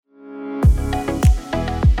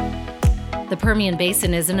The Permian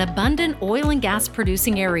Basin is an abundant oil and gas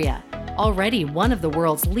producing area. Already one of the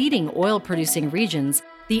world's leading oil producing regions,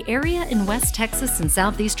 the area in West Texas and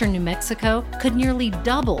southeastern New Mexico could nearly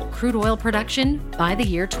double crude oil production by the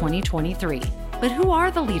year 2023. But who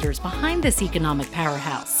are the leaders behind this economic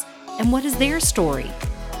powerhouse? And what is their story?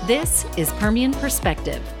 This is Permian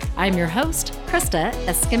Perspective. I'm your host, Krista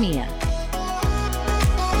Escamilla.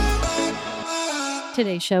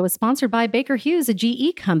 Today's show is sponsored by Baker Hughes, a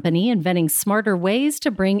GE company inventing smarter ways to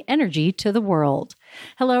bring energy to the world.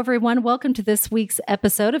 Hello, everyone. Welcome to this week's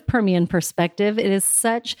episode of Permian Perspective. It is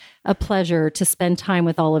such a pleasure to spend time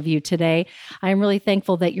with all of you today. I am really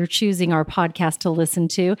thankful that you're choosing our podcast to listen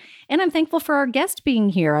to, and I'm thankful for our guest being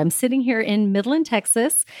here. I'm sitting here in Midland,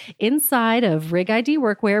 Texas, inside of Rig ID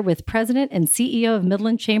Workwear with President and CEO of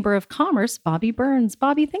Midland Chamber of Commerce, Bobby Burns.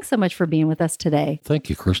 Bobby, thanks so much for being with us today. Thank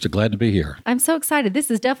you, Krista. Glad to be here. I'm so excited. This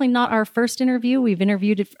is definitely not our first interview. We've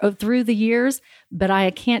interviewed it through the years, but I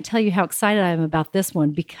can't tell you how excited I am about this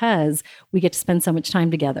one because we get to spend so much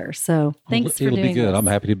time together. So thanks for doing this. It'll be good. I'm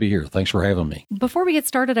happy to be here. Thanks for having me. Before we get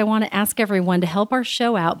started, I want to ask everyone to help our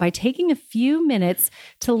show out by taking a few minutes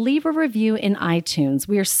to leave a review in iTunes.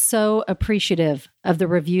 We are so appreciative of the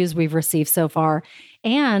reviews we've received so far,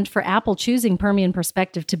 and for Apple choosing Permian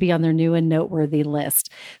Perspective to be on their new and noteworthy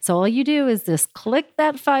list. So all you do is just click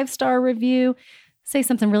that 5-star review, say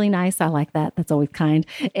something really nice. I like that. That's always kind.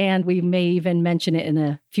 And we may even mention it in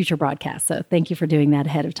a future broadcast. So thank you for doing that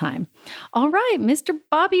ahead of time. All right, Mr.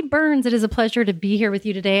 Bobby Burns, it is a pleasure to be here with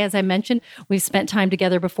you today. As I mentioned, we've spent time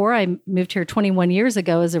together before. I moved here 21 years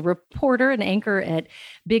ago as a reporter and anchor at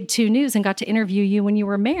Big 2 News and got to interview you when you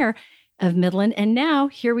were mayor of Midland. And now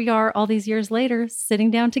here we are all these years later,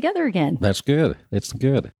 sitting down together again. That's good. It's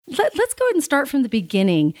good. Let's go ahead and start from the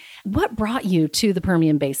beginning. What brought you to the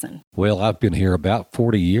Permian Basin? Well, I've been here about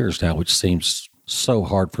 40 years now, which seems so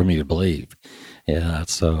hard for me to believe. Yeah,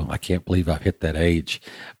 so I can't believe I've hit that age.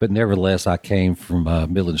 But nevertheless, I came from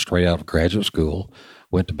Midland straight out of graduate school,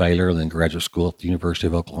 went to Baylor, and then graduate school at the University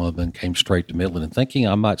of Oklahoma, and came straight to Midland and thinking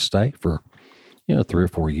I might stay for 3 or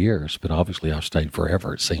 4 years, but obviously I've stayed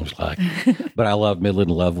forever, it seems like. But I love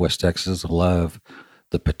Midland, love West Texas, love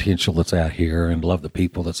the potential that's out here, and love the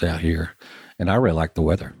people that's out here. And I really like the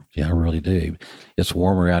weather. Yeah, I really do. It's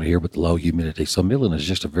warmer out here with low humidity. So Midland is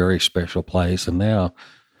just a very special place. And now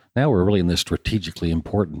we're really in this strategically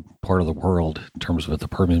important part of the world in terms of the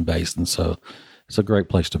Permian Basin. So it's a great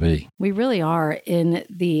place to be. We really are in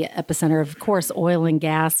the epicenter, of course, oil and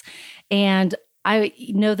gas. And I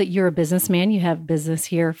know that you're a businessman. You have business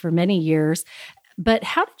here for many years. But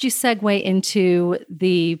how did you segue into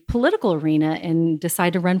the political arena and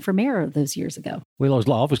decide to run for mayor those years ago? Well, it was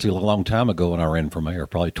obviously a long time ago when I ran for mayor,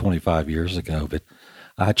 probably 25 years ago. But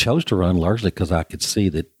I chose to run largely because I could see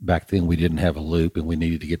that back then we didn't have a loop and we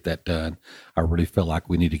needed to get that done. I really felt like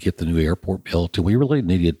we needed to get the new airport built, and we really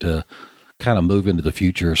needed to kind of move into the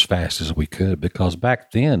future as fast as we could, because back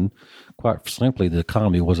then, quite simply, the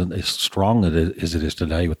economy wasn't as strong as it is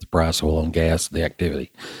today with the price of oil and gas and the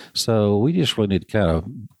activity. So we just really need to kind of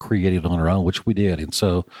create it on our own, which we did. And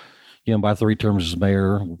so, by 3 terms as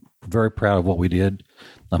mayor, very proud of what we did.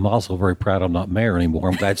 I'm also very proud I'm not mayor anymore.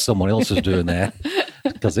 I'm glad someone else is doing that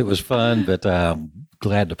because it was fun, but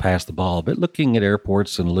glad to pass the ball. But looking at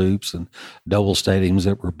airports and loops and double stadiums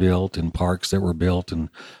that were built and parks that were built and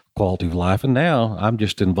quality of life. And now I'm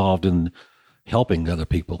just involved in helping other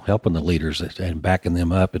people, helping the leaders and backing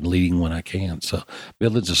them up and leading when I can. So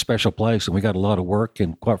Midland's a special place, and we got a lot of work,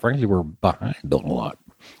 and quite frankly, we're behind on a lot.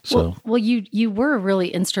 So, well, you were really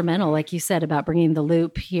instrumental, like you said, about bringing the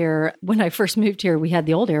loop here. When I first moved here, we had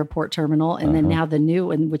the old airport terminal, and then now the new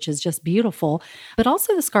one, which is just beautiful, but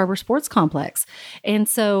also the Scarborough Sports Complex. And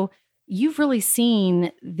so you've really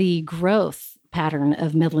seen the growth pattern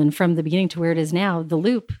of Midland from the beginning to where it is now. The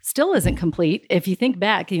loop still isn't complete. If you think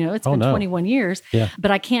back, it's been 21 years, but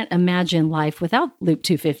I can't imagine life without Loop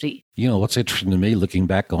 250. What's interesting to me looking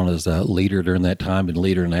back on as a leader during that time and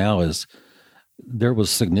leader now is there was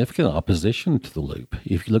significant opposition to the loop.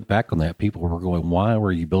 If you look back on that, people were going, why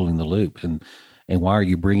were you building the loop? And why are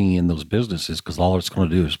you bringing in those businesses? Because all it's going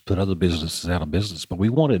to do is put other businesses out of business. But we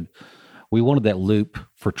wanted that loop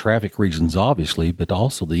for traffic reasons, obviously, but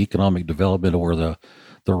also the economic development or the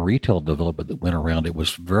retail development that went around it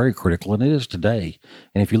was very critical, and it is today.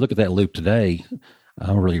 And if you look at that loop today,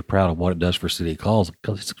 I'm really proud of what it does for City Calls,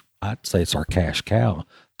 because I'd say it's our cash cow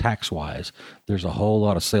tax-wise. There's a whole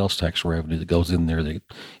lot of sales tax revenue that goes in there that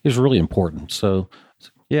is really important. So,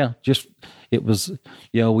 Yeah, just it was,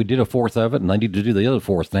 we did a fourth of it, and they need to do the other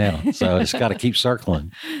fourth now. So it's got to keep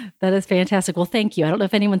circling. That is fantastic. Well, thank you. I don't know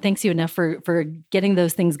if anyone thanks you enough for getting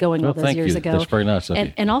those things going all those years ago. That's very nice of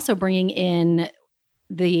you. And also bringing in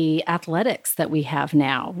the athletics that we have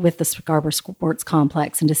now with the Scarborough Sports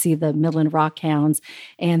Complex, and to see the Midland Rockhounds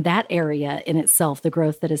and that area in itself, the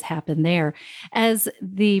growth that has happened there. As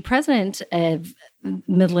the president of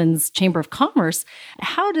Midland's Chamber of Commerce,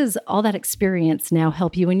 how does all that experience now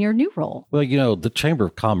help you in your new role? Well, the Chamber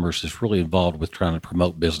of Commerce is really involved with trying to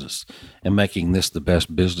promote business and making this the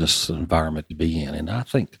best business environment to be in. And I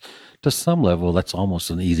think to some level, that's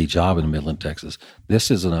almost an easy job in Midland, Texas.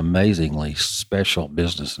 This is an amazingly special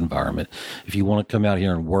business environment. If you want to come out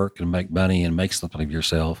here and work and make money and make something of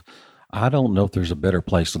yourself, I don't know if there's a better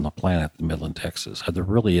place on the planet than Midland, Texas. There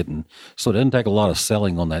really isn't. So it doesn't take a lot of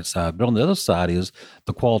selling on that side. But on the other side is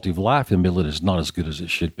the quality of life in Midland is not as good as it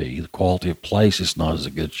should be. The quality of place is not as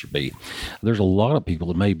good as it should be. There's a lot of people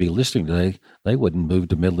that may be listening today, they wouldn't move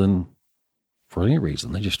to Midland for any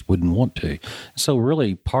reason. They just wouldn't want to. So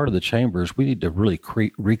really part of the chamber is we need to really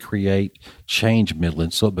recreate, change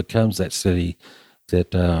Midland so it becomes that city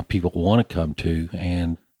that people want to come to.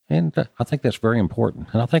 And I think that's very important.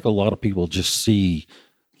 And I think a lot of people just see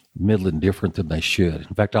Midland different than they should.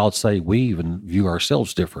 In fact, I would say we even view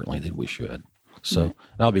ourselves differently than we should. So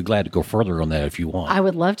I'll be glad to go further on that if you want. I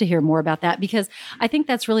would love to hear more about that, because I think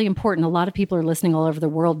that's really important. A lot of people are listening all over the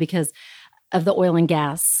world because of the oil and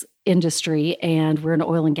gas industry, and we're an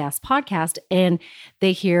oil and gas podcast, and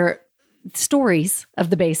they hear stories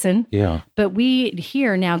of the basin. Yeah. But we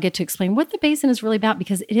here now get to explain what the basin is really about,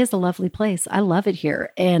 because it is a lovely place. I love it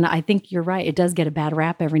here. And I think you're right. It does get a bad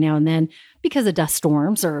rap every now and then because of dust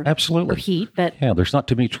storms or, absolutely, or heat. But yeah, there's not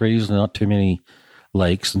too many trees and not too many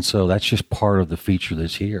lakes. And so that's just part of the feature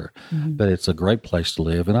that's here. Mm-hmm. But it's a great place to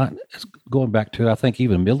live. And going back to it, I think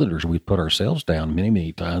even Midlanders, we put ourselves down many,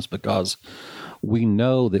 many times because we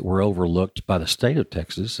know that we're overlooked by the state of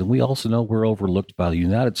Texas, and we also know we're overlooked by the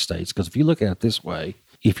United States. Because if you look at it this way,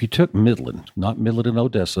 if you took Midland, not Midland and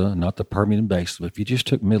Odessa, not the Permian Basin, but if you just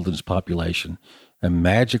took Midland's population and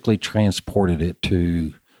magically transported it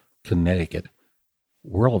to Connecticut,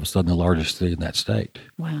 we're all of a sudden the largest city in that state.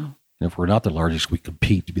 Wow. And if we're not the largest, we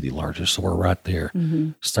compete to be the largest. So we're right there.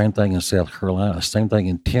 Mm-hmm. Same thing in South Carolina, same thing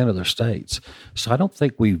in 10 other states. So I don't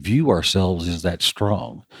think we view ourselves as that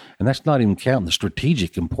strong. And that's not even counting the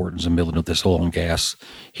strategic importance of Midland of this oil and gas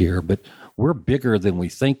here. But we're bigger than we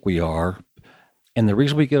think we are. And the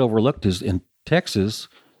reason we get overlooked is in Texas,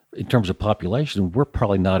 in terms of population, we're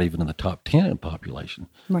probably not even in the top 10 in population.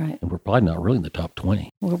 Right. And we're probably not really in the top 20.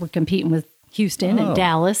 Well, we're competing with Houston and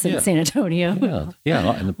Dallas and San Antonio.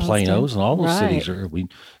 Yeah, and the Planos and all those cities are.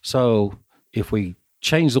 So if we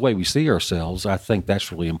change the way we see ourselves, I think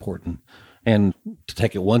that's really important. And to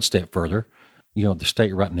take it one step further, the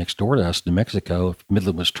state right next door to us, New Mexico, if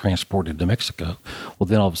Midland was transported to Mexico, well,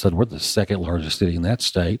 then all of a sudden we're the second largest city in that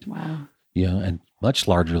state. Wow. And much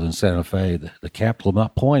larger than Santa Fe, the capital. My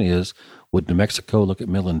point is, would New Mexico look at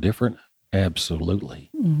Midland different? Absolutely.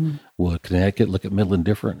 Mm-hmm. Would Connecticut look at Midland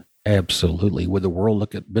different? Absolutely. Would the world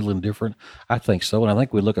look at Midland different? I think so. And I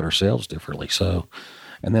think we look at ourselves differently. So,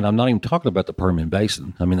 and then I'm not even talking about the Permian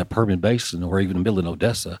Basin. I mean, the Permian Basin or even Midland,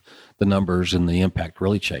 Odessa, the numbers and the impact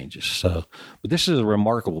really changes. So, but this is a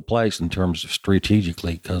remarkable place in terms of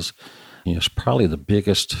strategically because, it's probably the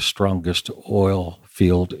biggest, strongest oil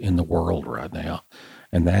field in the world right now.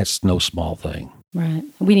 And that's no small thing. Right.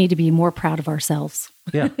 We need to be more proud of ourselves.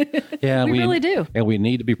 Yeah. We really do. And we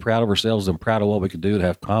need to be proud of ourselves and proud of what we can do to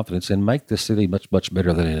have confidence and make this city much, much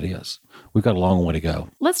better than it is. We've got a long way to go.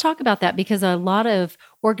 Let's talk about that because a lot of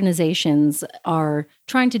organizations are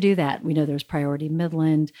trying to do that. We know there's Priority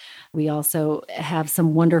Midland. We also have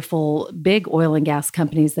some wonderful big oil and gas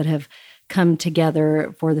companies that have come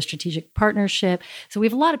together for the strategic partnership. So we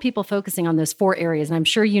have a lot of people focusing on those 4 areas. And I'm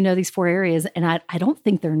sure you know these 4 areas, and I don't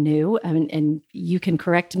think they're new. I mean, and you can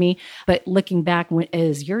correct me, but looking back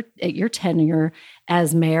at your tenure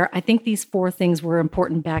as mayor, I think these 4 things were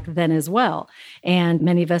important back then as well. And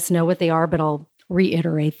many of us know what they are, but I'll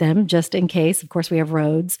reiterate them just in case. Of course, we have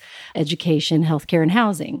roads, education, healthcare, and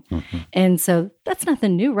housing. Mm-hmm. And so that's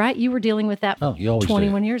nothing new, right? You were dealing with that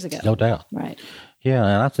 21 years ago. No doubt. Right. Yeah,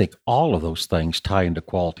 and I think all of those things tie into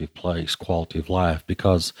quality of place, quality of life,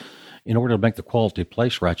 because in order to make the quality of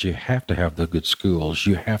place right, you have to have the good schools,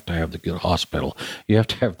 you have to have the good hospital, you have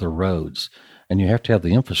to have the roads, and you have to have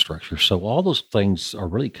the infrastructure. So all those things are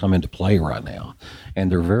really come into play right now,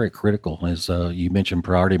 and they're very critical. As you mentioned,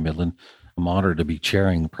 Priority Midland, I'm honored to be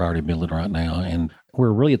chairing Priority Midland right now. And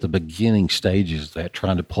we're really at the beginning stages of that,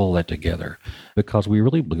 trying to pull that together because we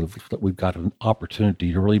really believe that we've got an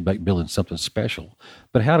opportunity to really make Midland something special.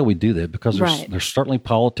 But how do we do that? Because there's certainly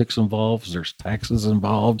politics involved, there's taxes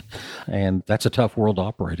involved, and that's a tough world to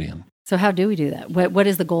operate in. So how do we do that? What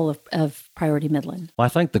is the goal of Priority Midland? Well, I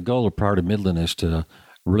think the goal of Priority Midland is to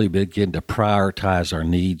really begin to prioritize our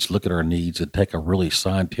needs, look at our needs, and take a really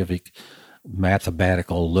scientific,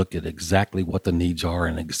 mathematical look at exactly what the needs are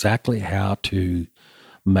and exactly how to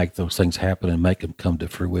make those things happen and make them come to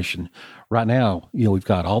fruition. Right now, we've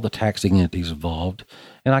got all the taxing entities involved.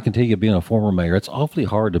 And I can tell you, being a former mayor, it's awfully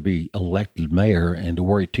hard to be elected mayor and to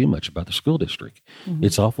worry too much about the school district. Mm-hmm.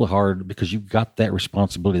 It's awfully hard because you've got that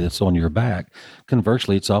responsibility that's on your back.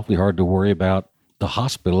 Conversely, it's awfully hard to worry about the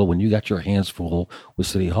hospital when you got your hands full with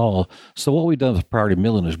City Hall. So what we've done with Priority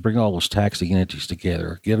Midland is bring all those taxing entities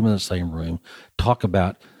together, get them in the same room, talk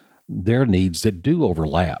about their needs that do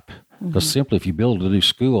overlap. Because simply, if you build a new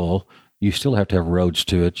school, you still have to have roads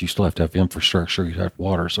to it. You still have to have infrastructure. You have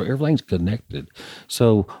water. So everything's connected.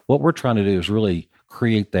 So what we're trying to do is really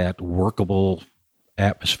create that workable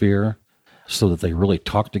atmosphere so that they really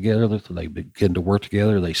talk together, that they begin to work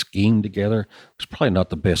together, they scheme together. It's probably not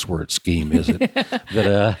the best word, scheme, is it?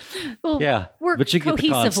 But work but you get the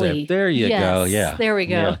concept. There you go. Yeah, there we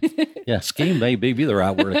go. Yeah, scheme may be the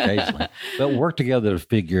right word occasionally, but work together to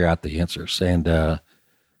figure out the answers. And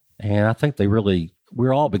I think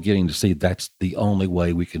we're all beginning to see that's the only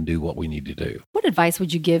way we can do what we need to do. What advice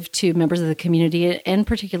would you give to members of the community, in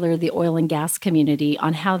particular the oil and gas community,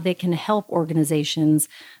 on how they can help organizations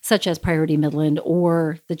such as Priority Midland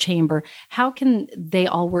or the Chamber? How can they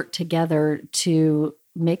all work together to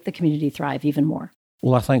make the community thrive even more?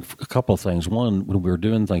 Well, I think a couple of things. One, when we're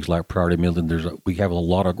doing things like Priority Midland, we have a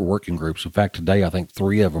lot of working groups. In fact, today I think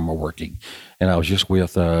 3 of them are working. And I was just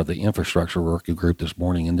with the infrastructure working group this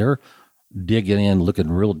morning, and they're digging in, looking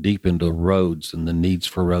real deep into roads and the needs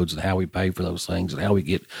for roads and how we pay for those things and how we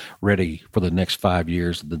get ready for the next 5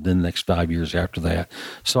 years and then the next 5 years after that.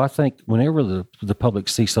 So I think whenever the public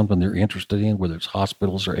sees something they're interested in, whether it's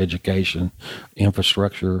hospitals or education,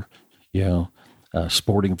 infrastructure,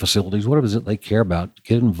 sporting facilities, whatever it is that they care about,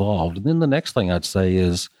 get involved. And then the next thing I'd say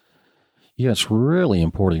is, it's really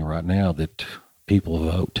important right now that people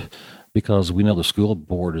vote because we know the school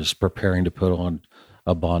board is preparing to put on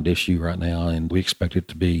a bond issue right now, and we expect it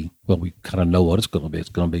to be, we kind of know what it's going to be. It's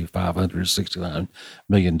going to be $569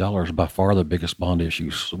 million, by far the biggest bond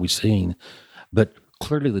issues we've seen. But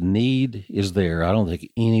clearly the need is there. I don't think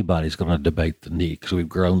anybody's going to debate the need because we've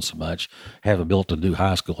grown so much, haven't built a new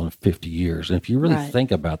high school in 50 years. And if you really think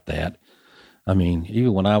about that, I mean,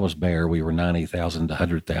 even when I was mayor, we were 90,000 to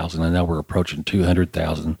 100,000, and now we're approaching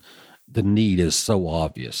 200,000. The need is so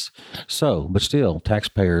obvious. But still,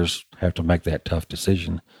 taxpayers have to make that tough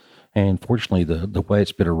decision. And fortunately, the way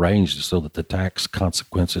it's been arranged is so that the tax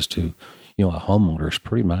consequences to, a homeowner is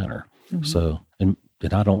pretty minor. Mm-hmm. So, and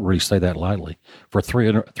I don't really say that lightly. For a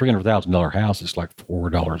 $300,000 house, it's like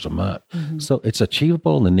 $4 a month. Mm-hmm. So it's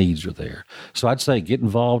achievable and the needs are there. So I'd say get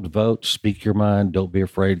involved, vote, speak your mind, don't be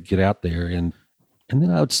afraid, get out there. And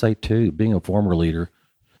then I would say, too, being a former leader,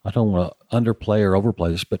 I don't want to underplay or overplay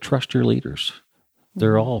this, but trust your leaders.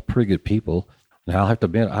 They're all pretty good people. Now, I have to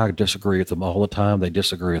admit, I disagree with them all the time. They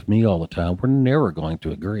disagree with me all the time. We're never going to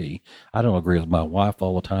agree. I don't agree with my wife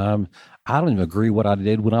all the time. I don't even agree what I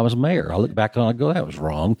did when I was mayor. I look back and I go, that was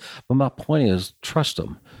wrong. But my point is, trust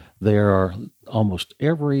them. There are almost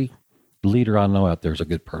every leader I know out there is a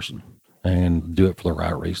good person and do it for the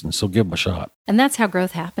right reasons. So give them a shot. And that's how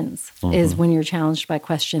growth happens, is when you're challenged by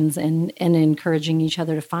questions and encouraging each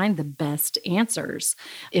other to find the best answers.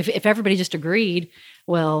 If everybody just agreed,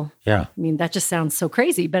 well, I mean, that just sounds so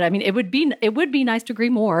crazy. But I mean, it would be nice to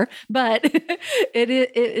agree more. But it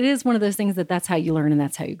is one of those things that's how you learn and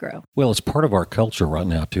that's how you grow. Well, it's part of our culture right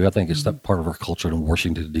now, too. I think it's that part of our culture in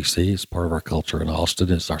Washington, D.C. It's part of our culture in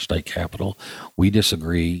Austin. It's our state capital. We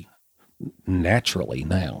disagree naturally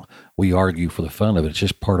now. We argue for the fun of it. It's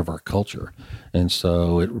just part of our culture. And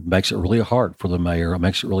so it makes it really hard for the mayor. It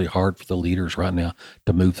makes it really hard for the leaders right now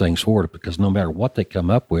to move things forward because no matter what they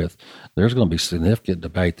come up with, there's going to be significant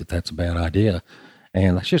debate that that's a bad idea.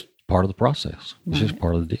 And that's just part of the process. It's just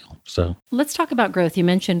part of the deal. So let's talk about growth. You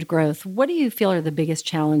mentioned growth. What do you feel are the biggest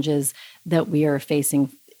challenges that we are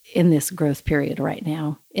facing in this growth period right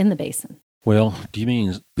now in the basin? Well, do you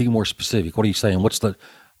mean be more specific? What are you saying?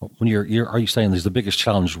 When are you saying is the biggest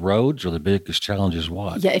challenge roads or the biggest challenge is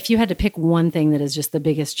what? Yeah, if you had to pick one thing that is just the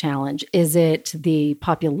biggest challenge, is it the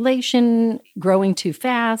population growing too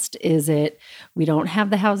fast? Is it we don't have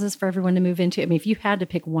the houses for everyone to move into? I mean, if you had to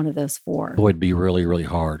pick one of those four. Boy, it'd be really, really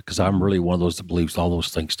hard because I'm really one of those that believes all those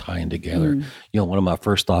things tie in together. One of my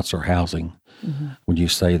first thoughts are housing when you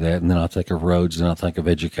say that. And then I think of roads, and I think of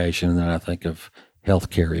education, and then I think of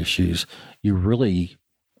healthcare issues.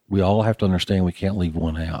 We all have to understand we can't leave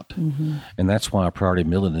one out. And that's why our priority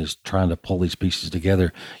Midland is trying to pull these pieces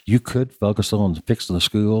together. You could focus on fixing the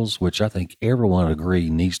schools, which I think everyone would agree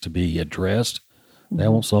needs to be addressed.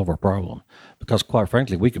 That won't solve our problem. Because quite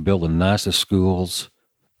frankly, we could build the nicest schools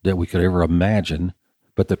that we could ever imagine,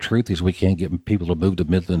 but the truth is we can't get people to move to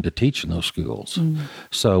Midland to teach in those schools.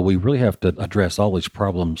 So we really have to address all these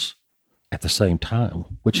problems at the same time,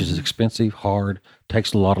 which is expensive, hard,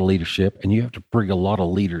 takes a lot of leadership, and you have to bring a lot of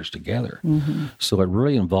leaders together. So it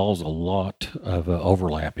really involves a lot of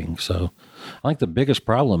overlapping. So I think the biggest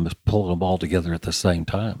problem is pulling them all together at the same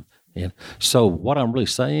time. And so what I'm really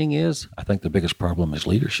saying is I think the biggest problem is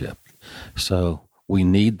leadership. So we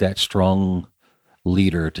need that strong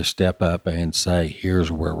leader to step up and say, here's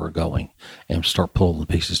where we're going, and start pulling the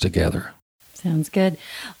pieces together. Sounds good.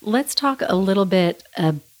 Let's talk a little bit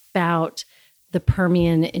about the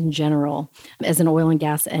Permian in general as an oil and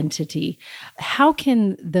gas entity. How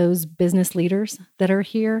can those business leaders that are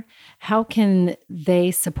here, how can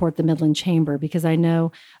they support the Midland Chamber? Because I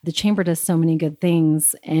know the Chamber does so many good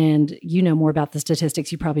things, and you know more about the statistics.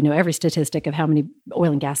 You probably know every statistic of how many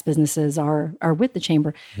oil and gas businesses are with the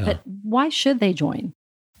Chamber. Yeah. But why should they join?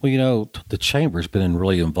 Well, the Chamber's been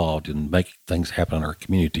really involved in making things happen in our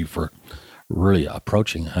community for really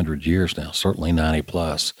approaching 100 years now, certainly 90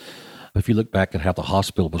 plus. If you look back at how the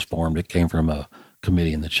hospital was formed, it came from a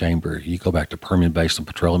committee in the Chamber. You go back to Permian Basin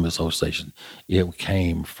Petroleum Association, it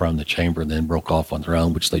came from the Chamber and then broke off on their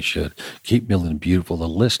own, which they should. Keep Midland beautiful. The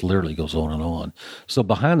list literally goes on and on. So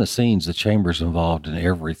behind the scenes, the Chamber's involved in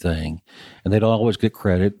everything, and they don't always get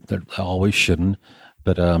credit. They always shouldn't.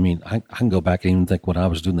 But I can go back and even think when I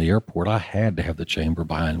was doing the airport, I had to have the Chamber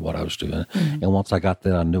behind what I was doing. And once I got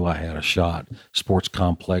that, I knew I had a shot. Sports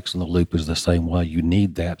complex and the Loop is the same way. You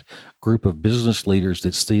need that group of business leaders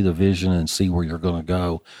that see the vision and see where you're going to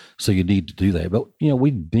go. So you need to do that. But, we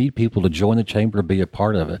need people to join the Chamber and be a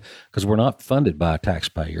part of it, because we're not funded by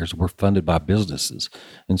taxpayers. We're funded by businesses.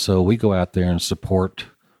 And so we go out there and support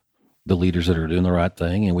the leaders that are doing the right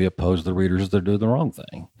thing, and we oppose the leaders that are doing the wrong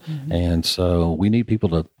thing. And so we need people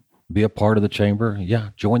to be a part of the Chamber. Yeah,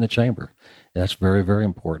 join the Chamber. That's very, very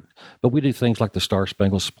important. But we do things like the Star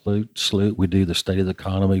Spangled Salute. We do the State of the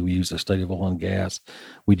Economy. We use the State of Oil and Gas.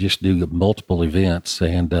 We just do multiple events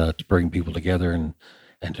and to bring people together and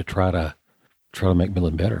to try to make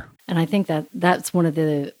Midland better. And I think that's one of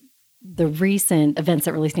the recent events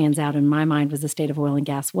that really stands out in my mind was the State of Oil and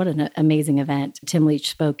Gas. What an amazing event. Tim Leach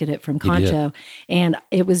spoke at it from Concho. And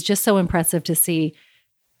it was just so impressive to see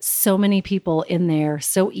so many people in there,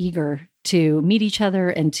 so eager to meet each other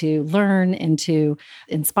and to learn and to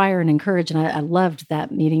inspire and encourage. And I loved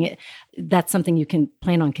that meeting. That's something you can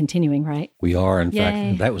plan on continuing, right? We are. In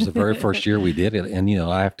fact, that was the very first year we did it. And,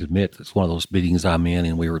 I have to admit, it's one of those meetings I'm in,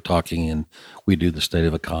 and we were talking, and we do the State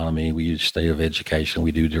of Economy, we use State of Education,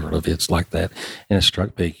 we do different events like that. And it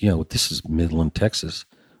struck me, this is Midland, Texas,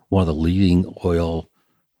 one of the leading oil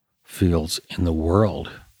fields in the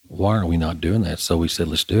world. Why are we not doing that? So we said,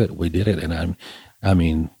 let's do it. We did it. And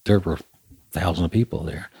there were thousands of people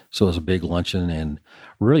there. So it was a big luncheon, and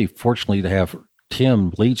really fortunately to have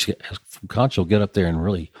Tim Leach from Concho get up there and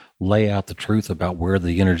really lay out the truth about where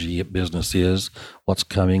the energy business is, what's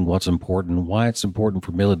coming, what's important, why it's important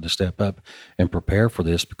for Midland to step up and prepare for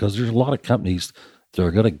this, because there's a lot of companies that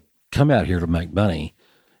are going to come out here to make money.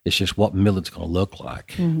 It's just what Midland's going to look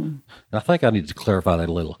like. And I think I need to clarify that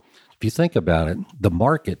a little. If you think about it, the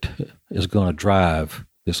market is going to drive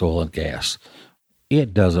this oil and gas.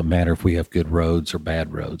 It doesn't matter if we have good roads or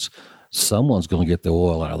bad roads. Someone's going to get the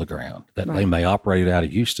oil out of the ground. That They may operate it out of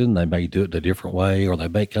Houston, they may do it a different way, or they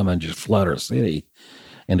may come and just flood our city,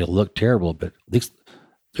 and it'll look terrible. But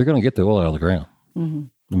they're going to get the oil out of the ground.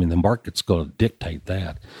 The market's going to dictate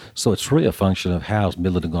that. So it's really a function of how is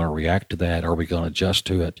Midland going to react to that? Are we going to adjust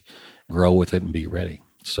to it, grow with it, and be ready?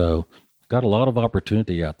 So got a lot of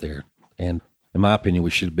opportunity out there. And in my opinion,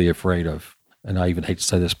 we should be afraid of, and I even hate to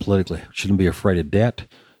say this politically, shouldn't be afraid of debt,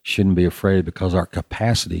 shouldn't be afraid, because our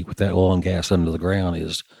capacity with that oil and gas under the ground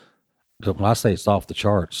is, when I say it's off the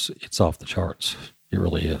charts, it's off the charts. It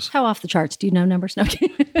really is. How off the charts? Do you know numbers? No.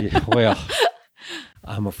 Yeah, well,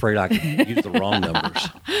 I'm afraid I can use the wrong numbers.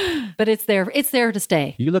 but it's there. It's there to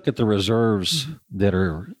stay. You look at the reserves that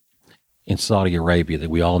are in Saudi Arabia that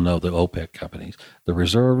we all know, the OPEC companies. The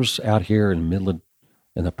reserves out here in Midland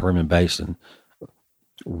in the Permian Basin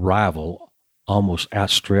almost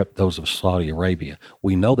outstrip those of Saudi Arabia.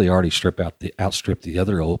 We know they already outstrip the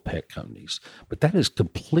other OPEC companies, but that has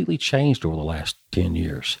completely changed over the last 10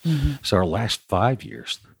 years. So our last 5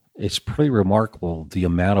 years, it's pretty remarkable the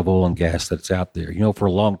amount of oil and gas that's out there. For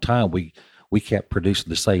a long time, we kept producing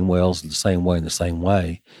the same wells in the same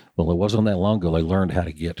way. Well, it wasn't that long ago they learned how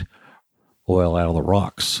to get oil out of the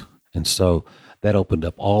rocks. And so that opened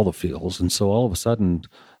up all the fields. And so all of a sudden,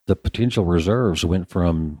 the potential reserves went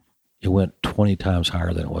 20 times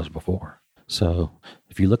higher than it was before. So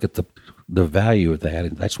if you look at the value of that,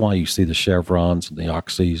 and that's why you see the Chevrons and the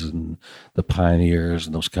Oxys and the Pioneers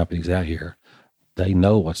and those companies out here, they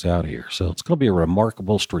know what's out here. So it's going to be a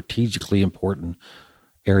remarkable, strategically important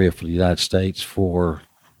area for the United States for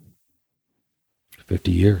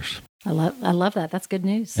 50 years. I love that. That's good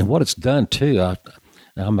news. And what it's done too,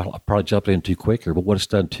 I'm probably jumping in too quick here, but what it's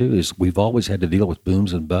done too is we've always had to deal with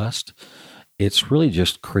booms and busts. It's really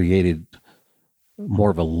just created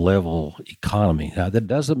more of a level economy. Now, that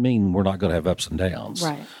doesn't mean we're not going to have ups and downs,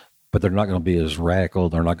 right? But they're not going to be as radical.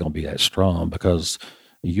 They're not going to be as strong because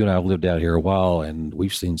you and I have lived out here a while, and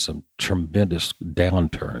we've seen some tremendous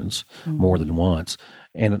downturns more than once.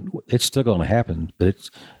 And it's still going to happen, but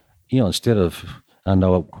it's, instead of, I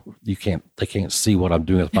know they can't see what I'm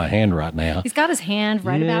doing with my hand right now. He's got his hand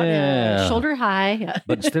right about shoulder high.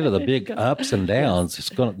 But instead of the big ups and downs,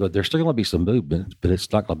 there's still going to be some movement, but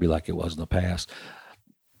it's not going to be like it was in the past.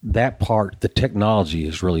 That part, the technology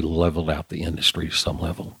has really leveled out the industry to some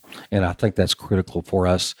level. And I think that's critical for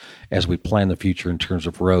us as we plan the future in terms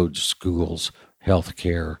of roads, schools,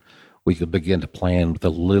 healthcare. We could begin to plan with a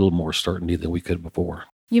little more certainty than we could before.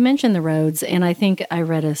 You mentioned the roads, and I think I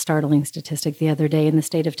read a startling statistic the other day. In the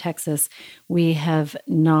state of Texas, we have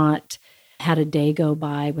not had a day go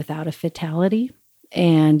by without a fatality,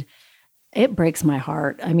 and it breaks my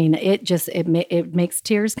heart. I mean, it makes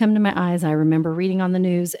tears come to my eyes. I remember reading on the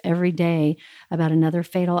news every day about another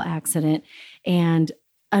fatal accident, and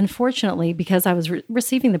unfortunately, because I was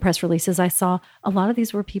receiving the press releases, I saw a lot of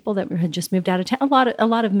these were people that had just moved out of town. A lot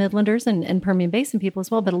of Midlanders and Permian Basin people as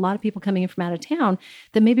well, but a lot of people coming in from out of town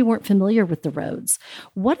that maybe weren't familiar with the roads.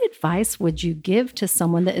 What advice would you give to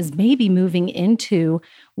someone that is maybe moving into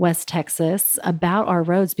West Texas about our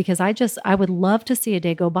roads? Because I would love to see a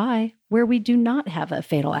day go by where we do not have a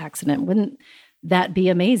fatal accident. Wouldn't that be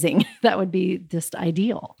amazing? That would be just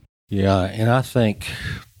ideal. Yeah, and I think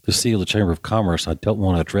the CEO of the Chamber of Commerce, I don't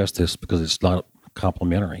want to address this because it's not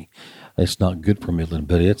complimentary. It's not good for Midland,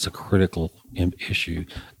 but it's a critical issue.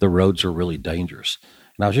 The roads are really dangerous.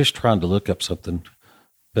 And I was just trying to look up something,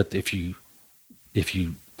 but I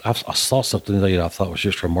saw something today that I thought was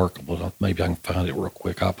just remarkable. Maybe I can find it real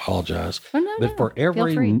quick. I apologize. But for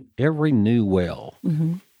every new well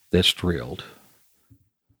that's drilled,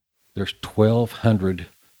 there's 1,200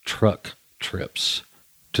 truck trips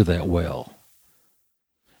to that well.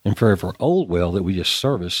 And for every old well that we just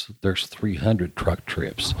serviced, there's 300 truck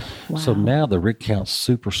trips. Wow. So now the rig count's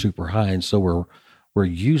super, super high. And so we're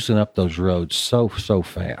using up those roads so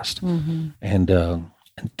fast. And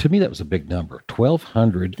to me, that was a big number.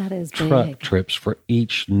 1,200 truck trips for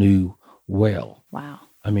each new well. Wow.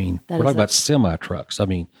 I mean, we're talking about semi-trucks. I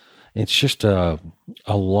mean, it's just a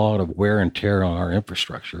lot of wear and tear on our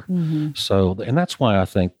infrastructure. So, and that's why I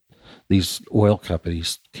think these oil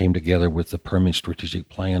companies came together with the Permian Strategic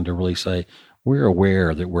Plan to really say, we're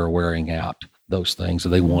aware that we're wearing out those things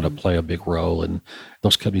and they want to play a big role. And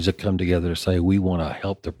those companies have come together to say, we want to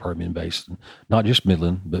help the Permian Basin, not just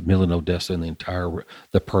Midland, but Midland, Odessa, and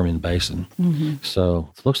the Permian Basin.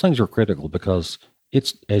 So those things are critical because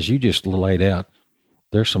it's, as you just laid out,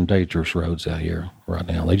 there's some dangerous roads out here right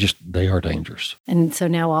now. They are dangerous. And so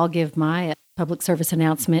now I'll give my public service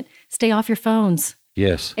announcement. Stay off your phones.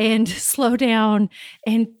 Yes. And slow down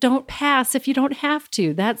and don't pass if you don't have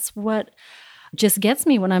to. That's what just gets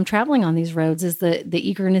me when I'm traveling on these roads is the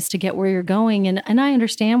eagerness to get where you're going. And I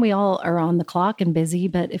understand we all are on the clock and busy,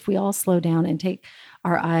 but if we all slow down and take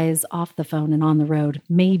our eyes off the phone and on the road,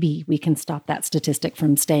 maybe we can stop that statistic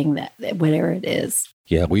from staying whatever it is.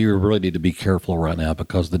 Yeah, we really need to be careful right now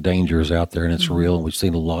because the danger is out there and it's real. And we've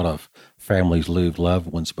seen a lot of families lose loved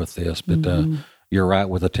ones with this, but you're right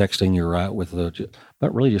with the texting. You're right with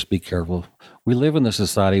but really just be careful. We live in a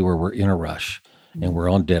society where we're in a rush and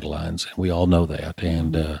we're on deadlines, and we all know that.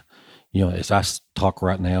 And as I talk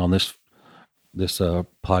right now on this this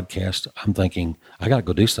podcast, I'm thinking, I got to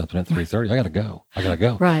go do something at 3:30. I got to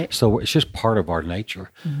go. Right. So it's just part of our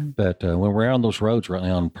nature. But when we're on those roads right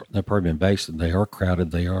now on the Permian Basin, they are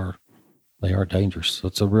crowded. They are dangerous. So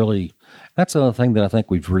that's another thing that I think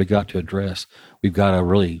we've really got to address. We've got to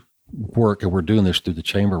really work, and we're doing this through the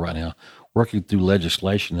chamber right now, working through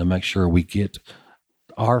legislation to make sure we get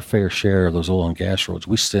our fair share of those oil and gas roads.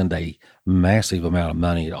 We send a massive amount of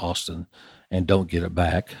money to Austin and don't get it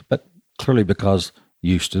back. But clearly because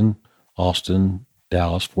Houston, Austin,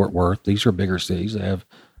 Dallas, Fort Worth, these are bigger cities that have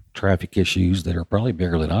traffic issues that are probably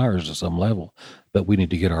bigger than ours at some level. But we need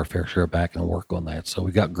to get our fair share back and work on that. So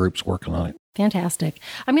we got groups working on it. Fantastic.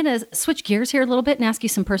 I'm going to switch gears here a little bit and ask you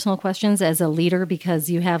some personal questions as a leader, because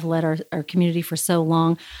you have led our community for so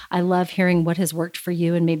long. I love hearing what has worked for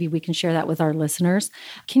you, and maybe we can share that with our listeners.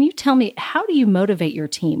 Can you tell me, how do you motivate your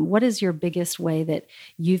team? What is your biggest way that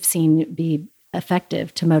you've seen be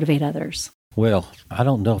effective to motivate others? Well, I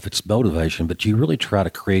don't know if it's motivation, but you really try to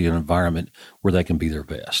create an environment where they can be their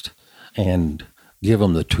best and give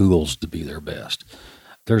them the tools to be their best.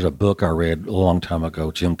 There's a book I read a long time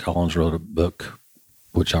ago. Jim Collins wrote a book,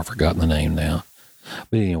 which I've forgotten the name now.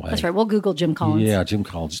 But anyway. That's right. We'll Google Jim Collins. Yeah, Jim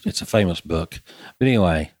Collins. It's a famous book. But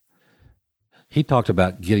anyway, he talked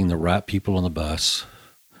about getting the right people on the bus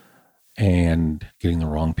and getting the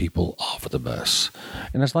wrong people off of the bus.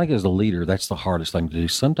 And it's like, as a leader, that's the hardest thing to do.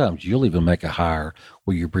 Sometimes you'll even make a hire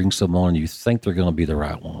where you bring someone and you think they're going to be the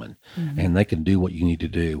right one, and they can do what you need to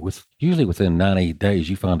do. Usually within 90 days,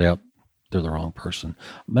 you find out they're the wrong person.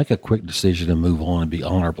 Make a quick decision and move on and be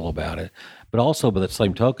honorable about it. But also, by the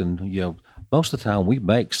same token, most of the time we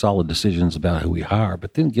make solid decisions about who we hire,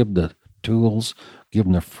 but then give them the tools, give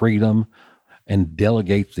them the freedom, and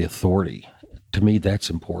delegate the authority. To me, that's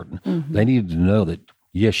important. They need to know that,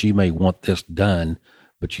 yes, you may want this done,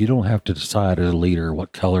 but you don't have to decide as a leader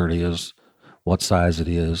what color it is, what size it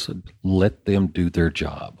is. Let them do their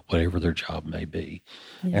job, whatever their job may be.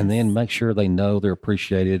 Yes. And then make sure they know they're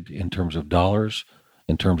appreciated in terms of dollars,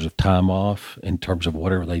 in terms of time off, in terms of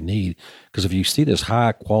whatever they need. Because if you see this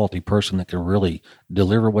high quality person that can really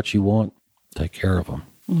deliver what you want, take care of them.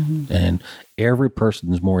 And every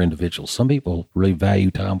person is more individual. Some people really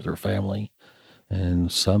value time with their family,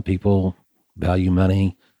 and some people value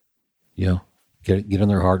money. Get in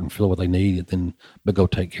their heart and feel what they need, but go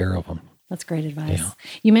take care of them. That's great advice. Yeah.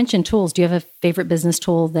 You mentioned tools. Do you have a favorite business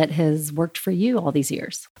tool that has worked for you all these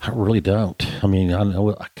years? I really don't. I mean, I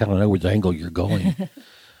kind of know which angle you're going.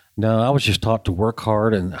 No, I was just taught to work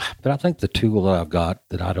hard, but I think the tool that I've got,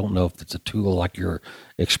 that I don't know if it's a tool like you're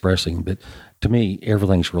expressing, but to me,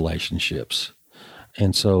 everything's relationships.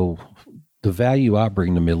 And so the value I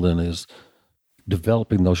bring to Midland is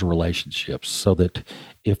developing those relationships so that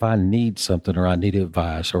if I need something, or I need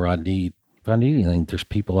advice, or if I need anything, there's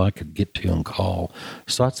people I could get to and call.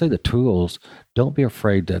 So I'd say the tools, don't be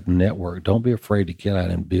afraid to network. Don't be afraid to get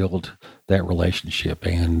out and build that relationship.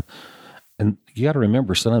 And you got to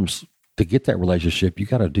remember, sometimes to get that relationship, you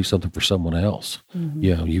got to do something for someone else.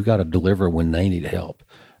 You got to deliver when they need help.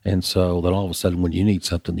 And so then all of a sudden, when you need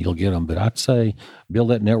something, you'll get them. But I'd say build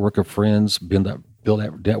that network of friends, build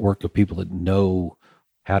that network of people that know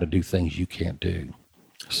how to do things you can't do.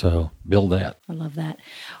 So build that. I love that.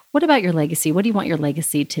 What about your legacy? What do you want your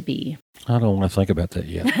legacy to be? I don't want to think about that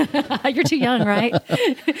yet. You're too young, right?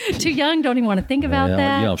 Too young, don't even want to think about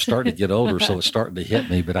that. I'm starting to get older, so it's starting to hit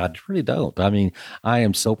me, but I really don't. I mean, I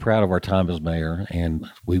am so proud of our time as mayor, and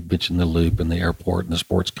we've mentioned the Loop and the airport and the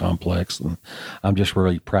sports complex, and I'm just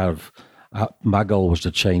really proud of. My goal was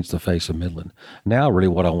to change the face of Midland. Now, really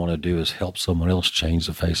what I want to do is help someone else change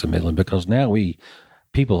the face of Midland, because now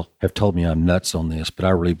people have told me I'm nuts on this, but I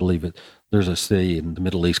really believe it. There's a city in the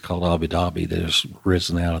Middle East called Abu Dhabi that has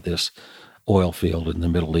risen out of this oil field in the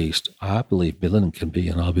Middle East. I believe Midland can be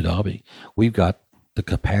in Abu Dhabi. We've got the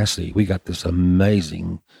capacity. We got this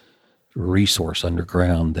amazing resource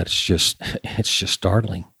underground it's just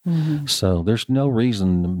startling. So there's no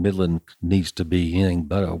reason Midland needs to be anything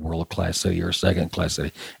but a world-class city or a second-class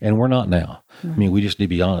city. And we're not now. I mean, we just need to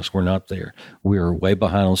be honest. We're not there. We're way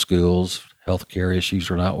behind on schools. Healthcare issues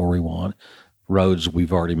are not where we want. Roads,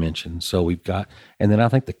 we've already mentioned. So we've got, and then I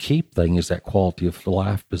think the key thing is that quality of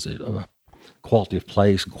life, quality of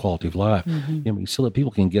place and quality of life. So that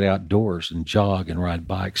people can get outdoors and jog and ride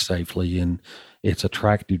bikes safely, and it's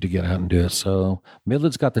attractive to get out and do it. So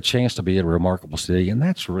Midland's got the chance to be a remarkable city, and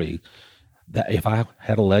that's really, that if I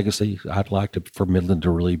had a legacy, I'd like for Midland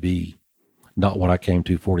to really be not what I came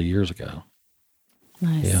to 40 years ago.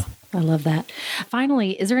 Nice. Yeah. I love that.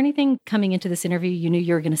 Finally, is there anything coming into this interview you knew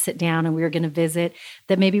you were going to sit down and we were going to visit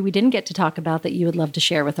that maybe we didn't get to talk about that you would love to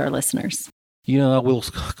share with our listeners? I will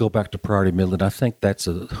go back to Priority Midland. I think that's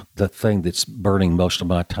the thing that's burning most of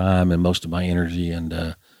my time and most of my energy.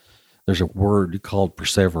 And there's a word called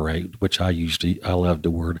perseverate, which I love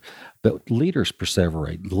the word. But leaders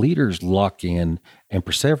perseverate. Leaders lock in, and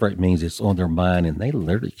perseverate means it's on their mind, and they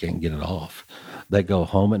literally can't get it off. They go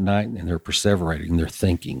home at night, and they're perseverating. They're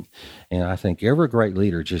thinking. And I think every great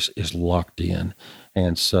leader just is locked in.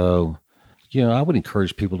 And so I would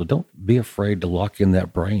encourage people to don't be afraid to lock in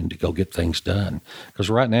that brain to go get things done. Because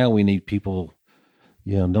right now we need people,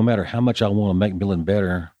 no matter how much I want to make Midland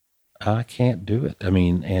better, I can't do it. I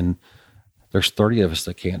mean, and there's 30 of us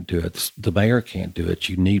that can't do it. The mayor can't do it.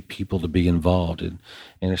 You need people to be involved. And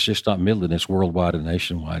it's just not Midland, it's worldwide and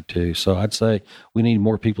nationwide too. So I'd say we need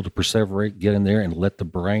more people to perseverate, get in there and let the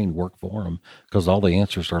brain work for them, because all the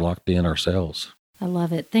answers are locked in ourselves. I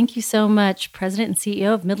love it. Thank you so much, President and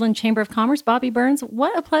CEO of Midland Chamber of Commerce, Bobby Burns.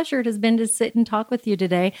 What a pleasure it has been to sit and talk with you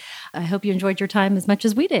today. I hope you enjoyed your time as much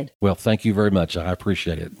as we did. Well, thank you very much. I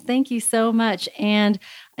appreciate it. Thank you so much. And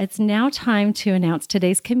it's now time to announce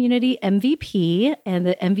today's community MVP, and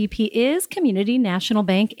the MVP is Community National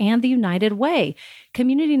Bank and the United Way.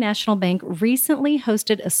 Community National Bank recently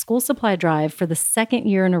hosted a school supply drive for the second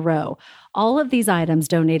year in a row. All of these items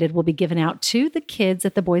donated will be given out to the kids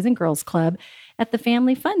at the Boys and Girls Club at the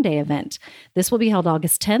Family Fun Day event. This will be held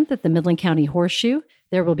August 10th at the Midland County Horseshoe.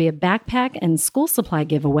 There will be a backpack and school supply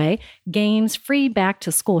giveaway, games, free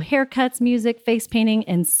back-to-school haircuts, music, face painting,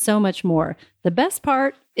 and so much more. The best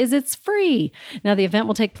part is it's free. Now, the event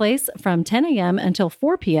will take place from 10 a.m. until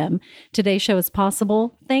 4 p.m. Today's show is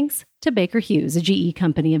possible thanks to Baker Hughes, a GE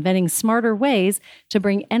company inventing smarter ways to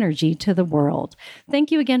bring energy to the world.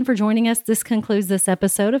 Thank you again for joining us. This concludes this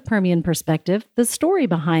episode of Permian Perspective, the story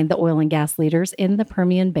behind the oil and gas leaders in the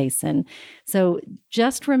Permian Basin. So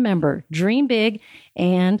just remember, dream big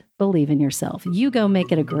and believe in yourself. You go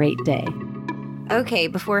make it a great day. Okay,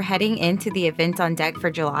 before heading into the events on deck for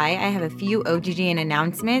July, I have a few OGGN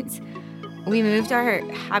announcements. We moved our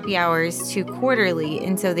happy hours to quarterly,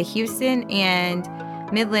 and so the Houston and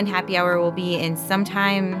Midland happy hour will be in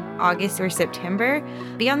sometime August or September.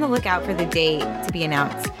 Be on the lookout for the date to be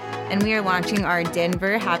announced. And we are launching our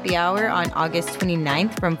Denver happy hour on August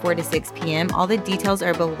 29th from 4 to 6 p.m. All the details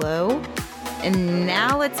are below. And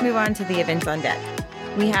now let's move on to the events on deck.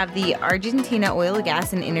 We have the Argentina Oil,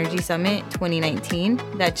 Gas, and Energy Summit 2019.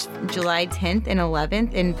 That's July 10th and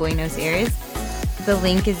 11th in Buenos Aires. The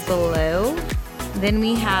link is below. Then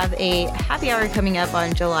we have a happy hour coming up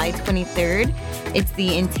on July 23rd. It's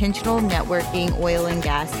the Intentional Networking Oil and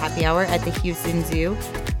Gas Happy Hour at the Houston Zoo.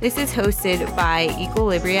 This is hosted by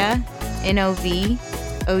Equilibria, NOV,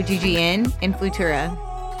 OGGN, and Flutura.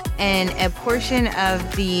 And a portion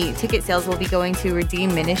of the ticket sales will be going to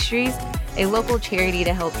Redeem Ministries, a local charity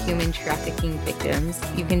to help human trafficking victims.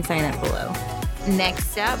 You can sign up below.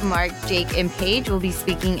 Next up, Mark, Jake, and Paige will be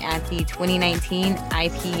speaking at the 2019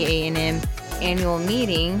 IPA&M annual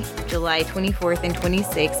meeting, July 24th and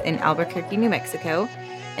 26th in Albuquerque, New Mexico.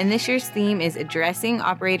 And this year's theme is Addressing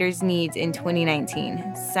Operators' Needs in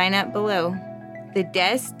 2019. Sign up below. The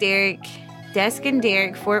Desk and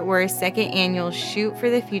Derek Fort Worth second annual Shoot for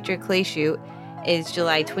the Future Clay Shoot is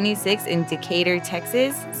July 26th in Decatur,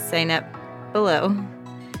 Texas. Sign up below.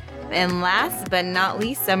 And last but not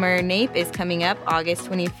least, Summer NAPE is coming up August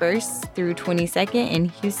 21st through 22nd in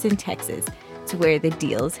Houston, Texas. It's where the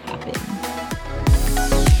deals happen.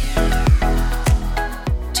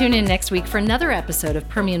 Tune in next week for another episode of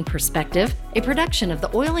Permian Perspective, a production of the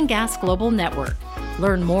Oil and Gas Global Network.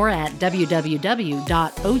 Learn more at www.oggn.com.